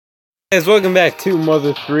Guys, welcome back to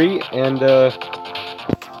Mother 3, and I'm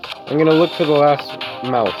gonna look for the last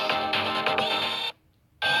mouse.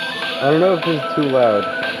 I don't know if this is too loud.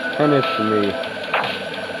 Kinda is for me.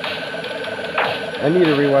 I need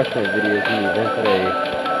to rewatch my videos in the event that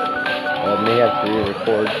I may have to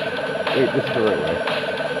re-record. Wait, this is the right way.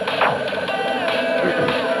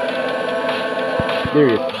 There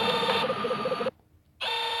he is.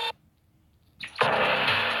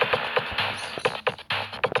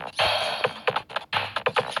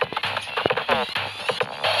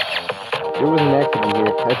 There was an accident here.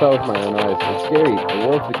 I saw it with my own eyes. It's scary. The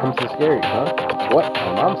world's become so scary, huh? What?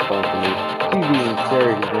 My mom's calling for me. She's even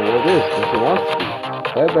scarier than the world is, and she wants to be.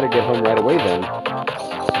 So I better get home right away then. Right.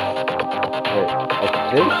 I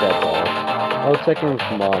think that's all. I'll check in with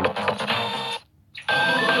Mom.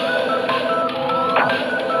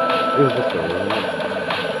 It was this way, wasn't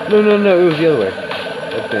it? No, it was the other way.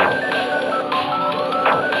 I think.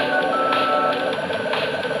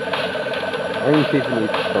 I'm in case you need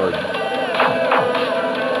to charge.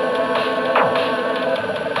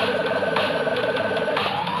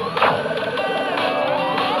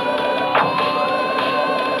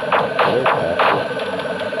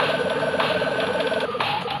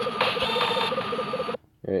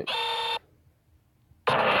 Right.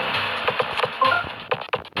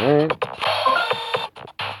 Alright.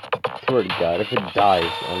 Swear to God, if it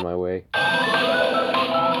dies on my way.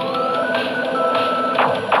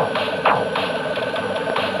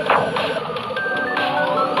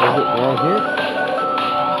 Is it around here?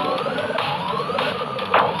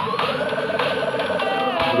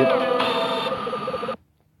 Yep.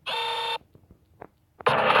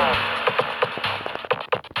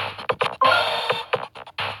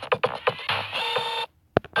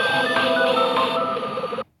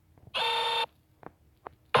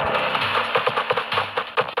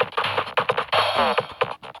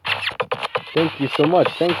 Thank you so much.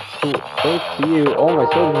 Thanks to you, all my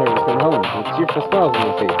children have returned home with cheerful smiles on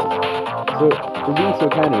their faces. So, for being so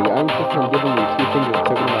kind to me, I insist on giving you two things as a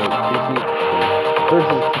token of my appreciation. First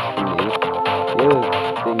is a kiss from me. The other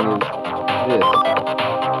thing is this.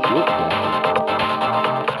 Shit,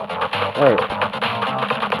 alright.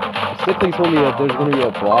 Sickly told me that there's going to be a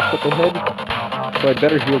block up ahead, so I'd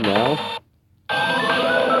better heal now.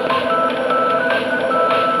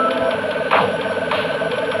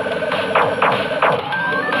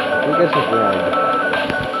 I guess it's wrong.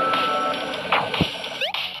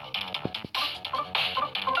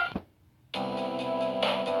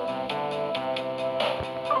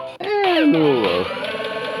 And move away.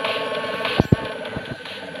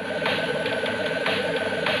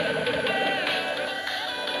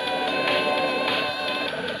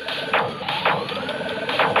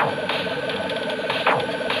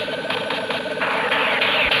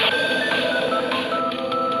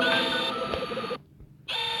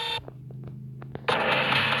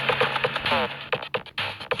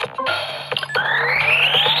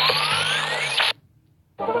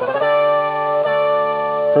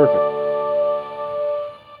 Perfect.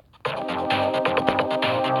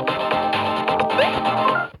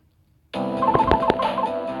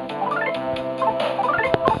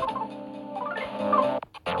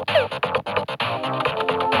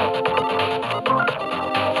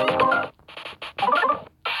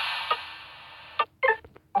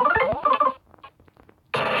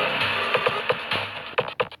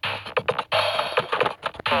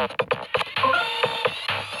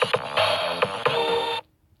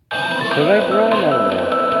 Should I run? I don't know.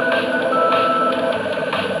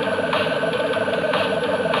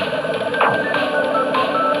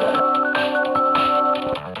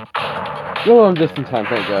 Oh, I'm just in time,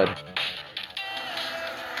 thank God.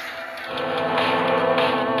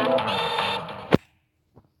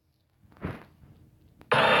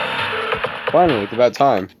 Finally, it's about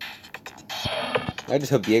time. I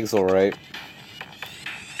just hope the egg's alright.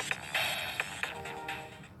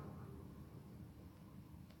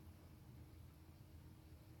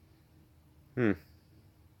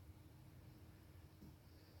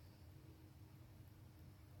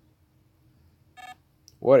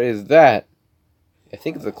 What is that? I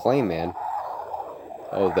think it's a Clayman.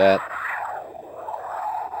 Oh, that.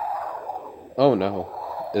 Oh no.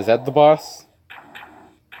 Is that the boss?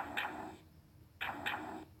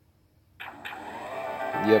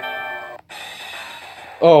 Yep.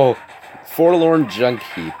 Oh, Forlorn Junk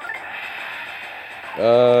Heap.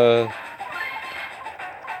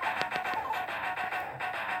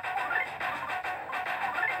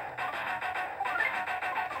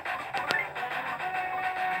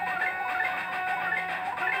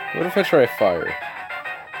 What if I try fire?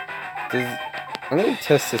 I'm gonna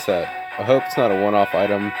test this out. I hope it's not a one-off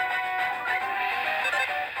item.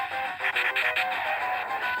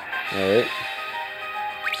 Alright.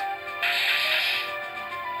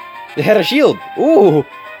 They had a shield! Ooh!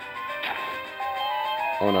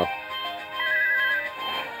 Oh no.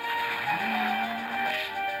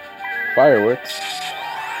 Fireworks.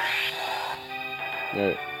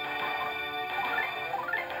 Alright.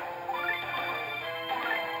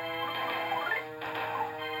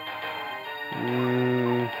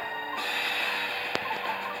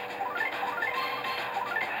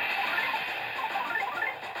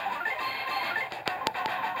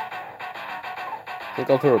 I think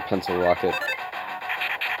I'll throw a pencil rocket.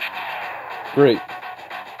 Great.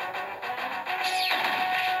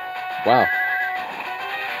 Wow.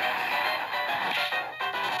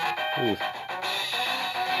 Ooh.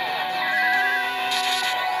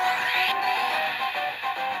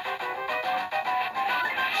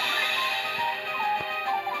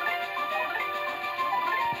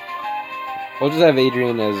 I'll just have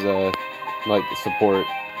Adrian as, like, support.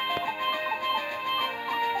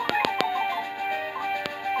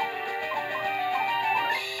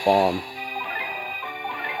 Bomb.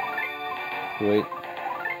 Wait.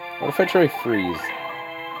 What if I try freeze?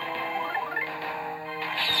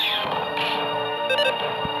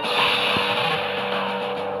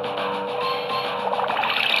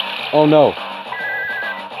 Oh no!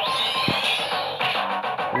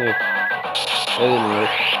 Yeah. That didn't work.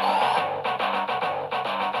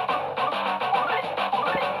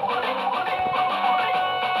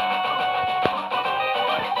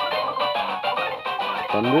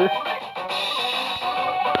 Thunder?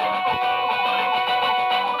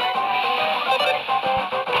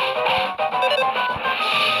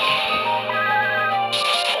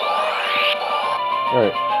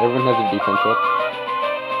 Alright, everyone has a defense up.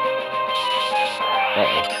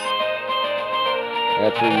 Uh-oh.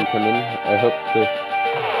 That's where you come in. I hope the...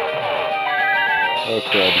 Oh,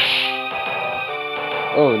 crud.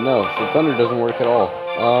 Oh, no. So thunder doesn't work at all.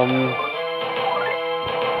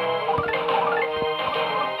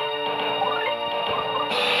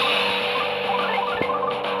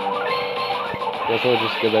 Guess I'll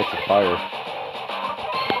just go back to fire.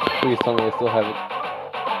 Please tell me I still have it.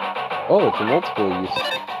 Oh, it's a multiple use.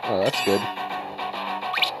 Oh, that's good.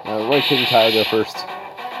 Why couldn't Ty go first?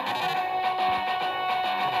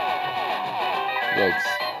 Yikes.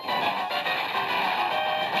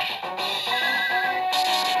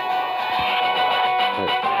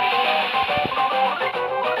 Right.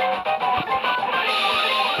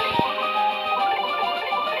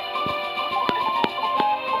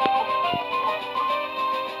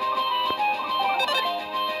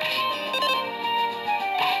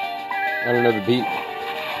 I don't know the beat.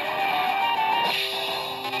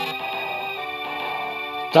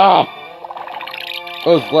 Stop!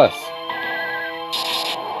 Oh, it's less.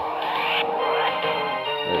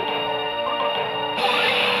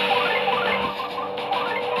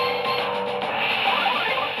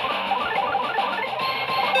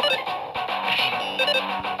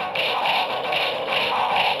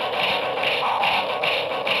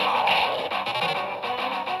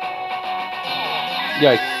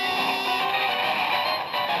 Yikes.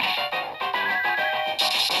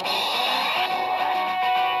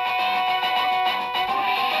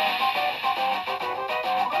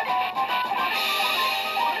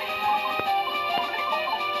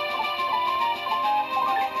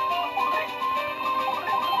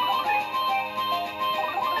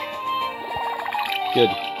 Good.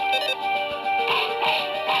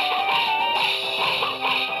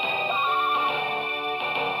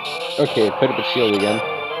 Okay, put up a shield again.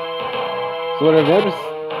 So what I've noticed...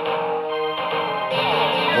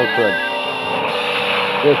 Oh crud.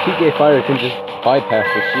 The PK Fire can just bypass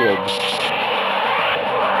the shield.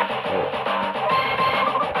 Right.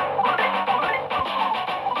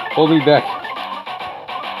 Hold me back.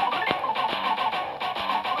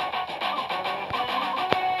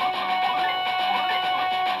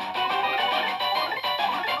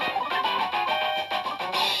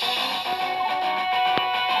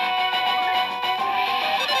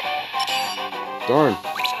 Darn.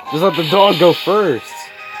 Just let the dog go first.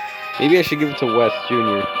 Maybe I should give it to Wes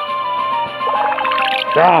Jr.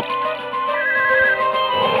 Stop!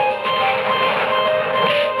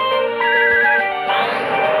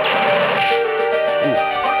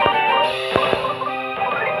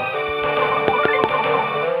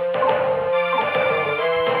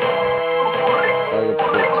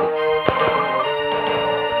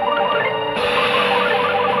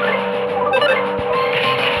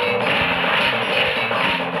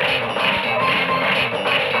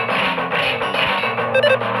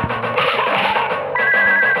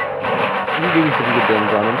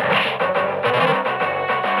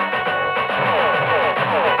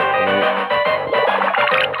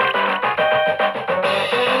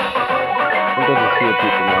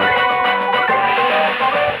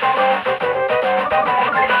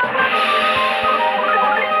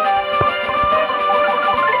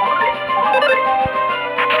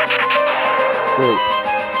 Great.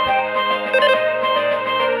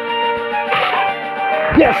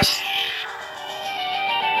 Yes!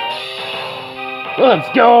 Let's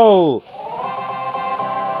go!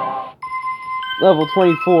 Level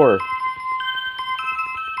 24.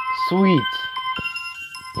 Sweet.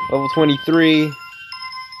 Level 23.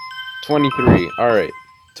 23. Alright.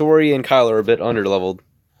 Tori and Kyle are a bit underleveled.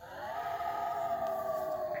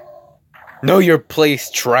 Know your place,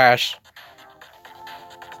 trash.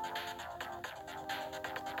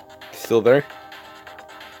 Still there?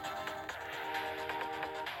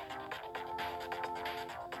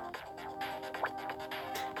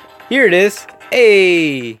 Here it is.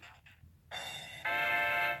 Hey!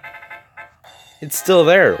 It's still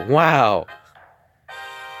there. Wow.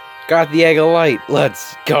 Got the egg of light.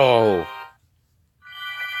 Let's go.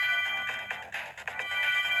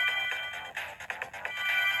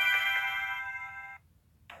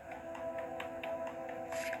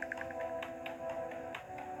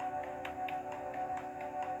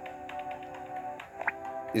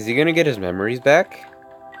 Is he gonna get his memories back?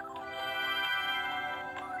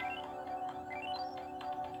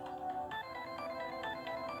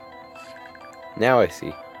 Now I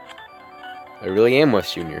see. I really am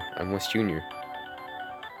West Junior. I'm West Junior.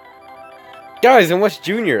 Guys, I'm West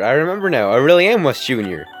Junior. I remember now. I really am West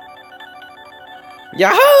Junior.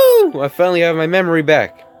 Yahoo! I finally have my memory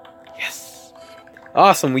back. Yes.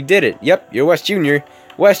 Awesome, we did it. Yep, you're West Junior.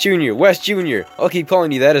 West Junior, West Junior. I'll keep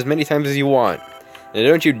calling you that as many times as you want. And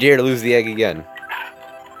don't you dare to lose the egg again.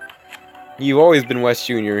 You've always been West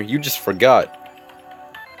Junior. You just forgot.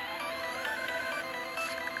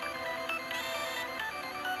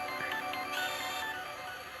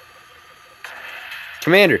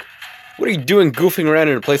 Commander, what are you doing goofing around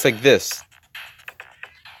in a place like this?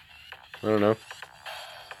 I don't know.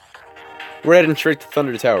 We're heading straight to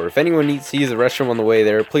Thunder Tower. If anyone needs to use the restroom on the way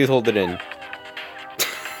there, please hold it in.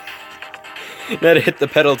 Now to hit the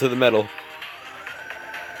pedal to the metal.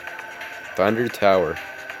 Thunder Tower.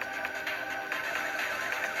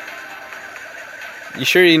 You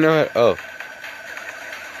sure you know how... Oh.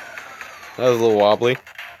 That was a little wobbly.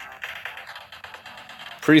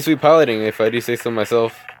 Pretty sweet piloting, if I do say so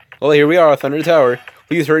myself. Well, here we are, Thunder Tower.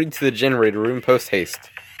 Please hurry to the generator room post-haste.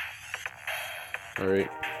 Alright.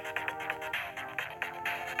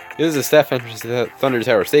 This is the staff entrance to Thunder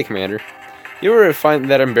Tower. Say, Commander. You ever find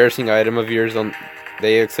that embarrassing item of yours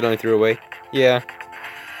they accidentally threw away? Yeah.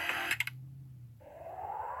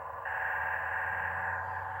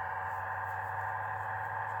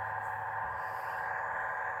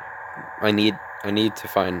 I need to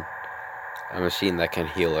find a machine that can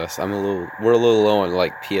heal us. We're a little low on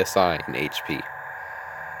like PSI and HP.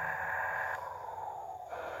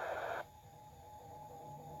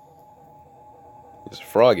 There's a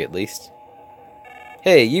frog at least.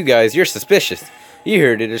 Hey, you guys, you're suspicious. You're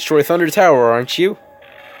here to destroy Thunder Tower, aren't you?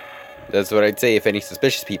 That's what I'd say if any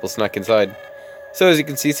suspicious people snuck inside. So as you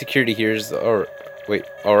can see, security here is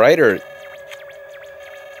alright or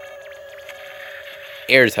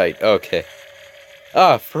airtight. Okay.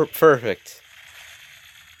 Ah, perfect.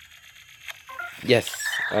 Yes,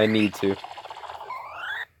 I need to.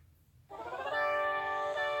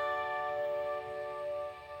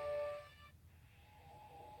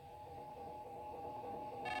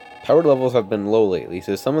 Power levels have been low lately,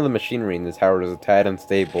 so some of the machinery in this tower is a tad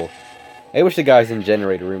unstable. I wish the guys in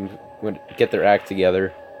generator room would get their act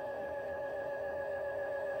together.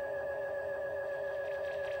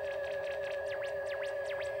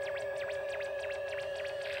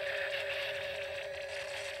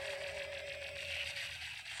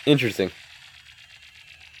 Interesting.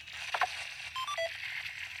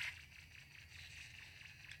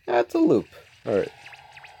 That's a loop. Alright.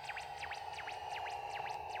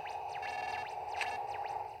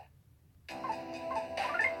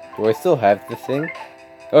 Do I still have the thing?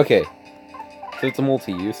 Okay. So it's a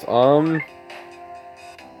multi-use.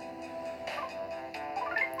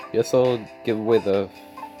 Guess I'll give away the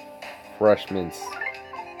fresh mints.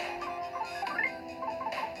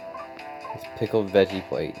 This pickled veggie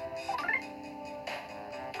plate.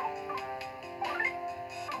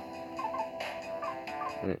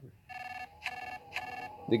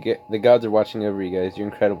 The gods are watching over you guys. You're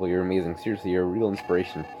incredible. You're amazing. Seriously, you're a real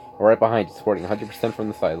inspiration. We're right behind you, supporting 100% from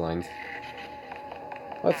the sidelines.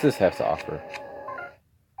 What's this have to offer?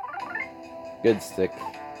 Good stick.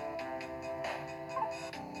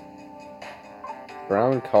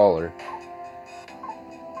 Brown collar.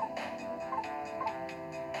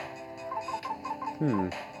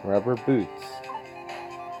 Rubber boots.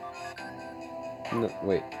 No,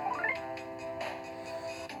 wait.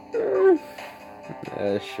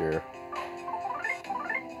 Sure.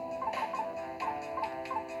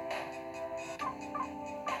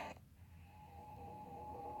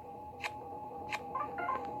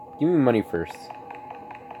 Give me money first.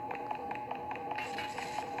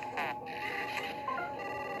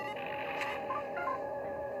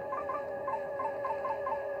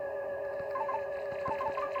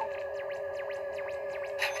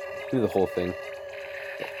 Do the whole thing.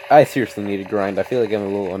 I seriously need to grind. I feel like I'm a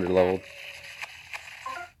little underleveled.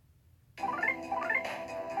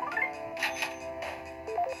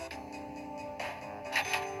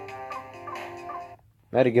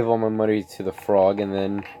 I had to give all my money to the frog, and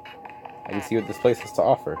then I can see what this place has to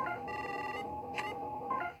offer.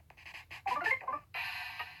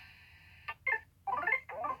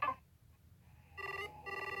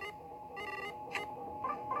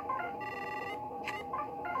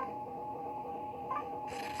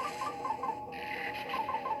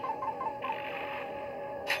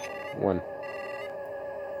 One.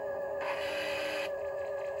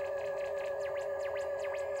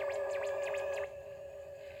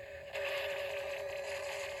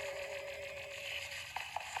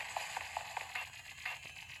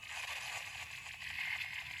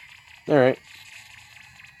 Alright.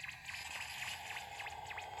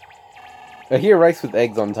 I hear rice with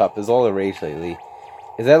eggs on top is all the rage lately.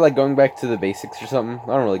 Is that like going back to the basics or something?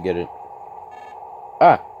 I don't really get it.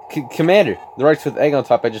 Ah, Commander! The rice with egg on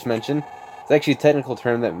top I just mentioned. It's actually a technical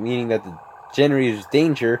term that meaning that the generator's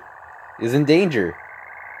danger is in danger.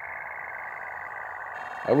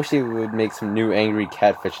 I wish they would make some new angry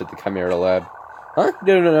catfish at the Chimera Lab. Huh?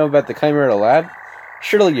 You don't know about the Chimera Lab?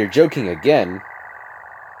 Surely you're joking again.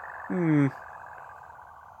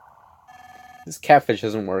 This catfish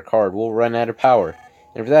doesn't work hard, we'll run out of power.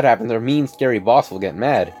 And if that happens, our mean, scary boss will get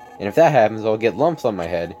mad. And if that happens, I'll get lumps on my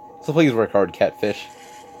head. So please work hard, catfish.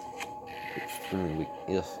 Extremely weak.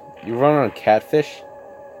 Yes. You run on catfish?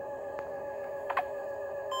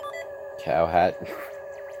 Cow hat.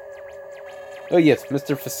 Oh yes,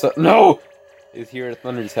 Mr. No! Is here at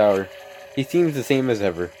Thunder Tower. He seems the same as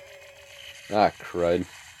ever. Ah, crud.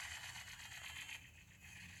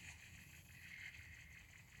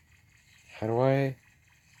 How do I...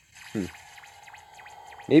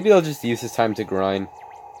 Maybe I'll just use this time to grind.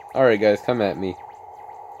 Alright guys, come at me.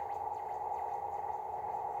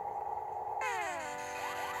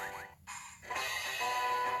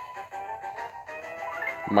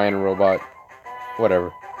 Mine robot.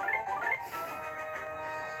 Whatever.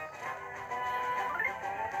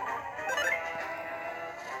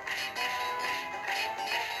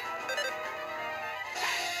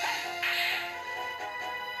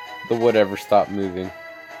 The whatever stopped moving.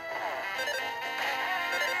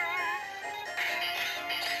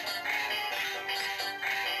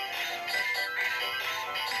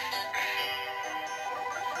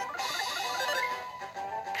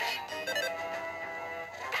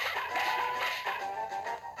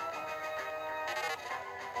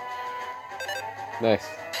 Nice.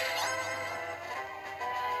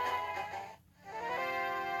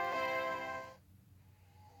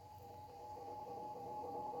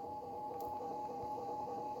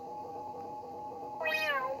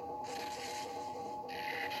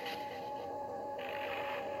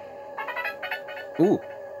 Ooh.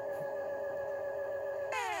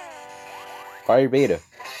 Fire beta.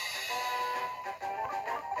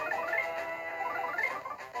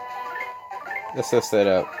 Let's test that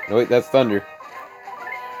out. No, wait, that's thunder.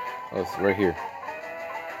 Oh, it's right here.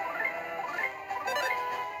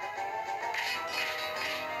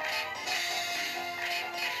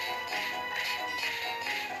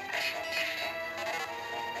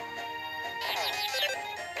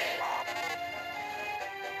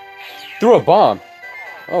 Threw a bomb!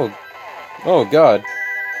 Oh. Oh, God.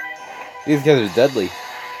 These guys are deadly.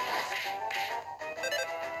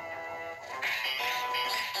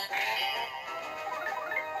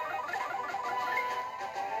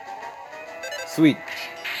 Sweet.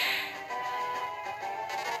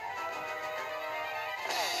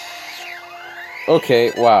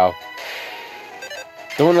 Okay, wow.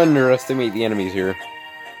 Don't underestimate the enemies here.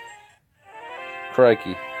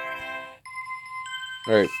 Crikey.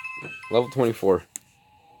 Alright, level 24.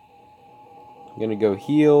 I'm gonna go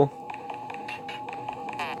heal.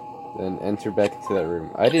 Then enter back into that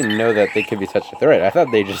room. I didn't know that they could be touched with threat. I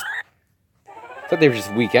thought they were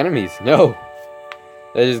just weak enemies. No.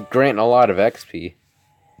 That is granting a lot of XP.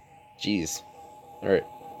 Jeez. Alright.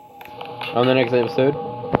 On the next episode,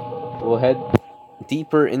 we'll head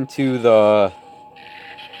deeper into the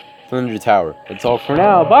Thunder Tower. That's all for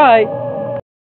now. Bye!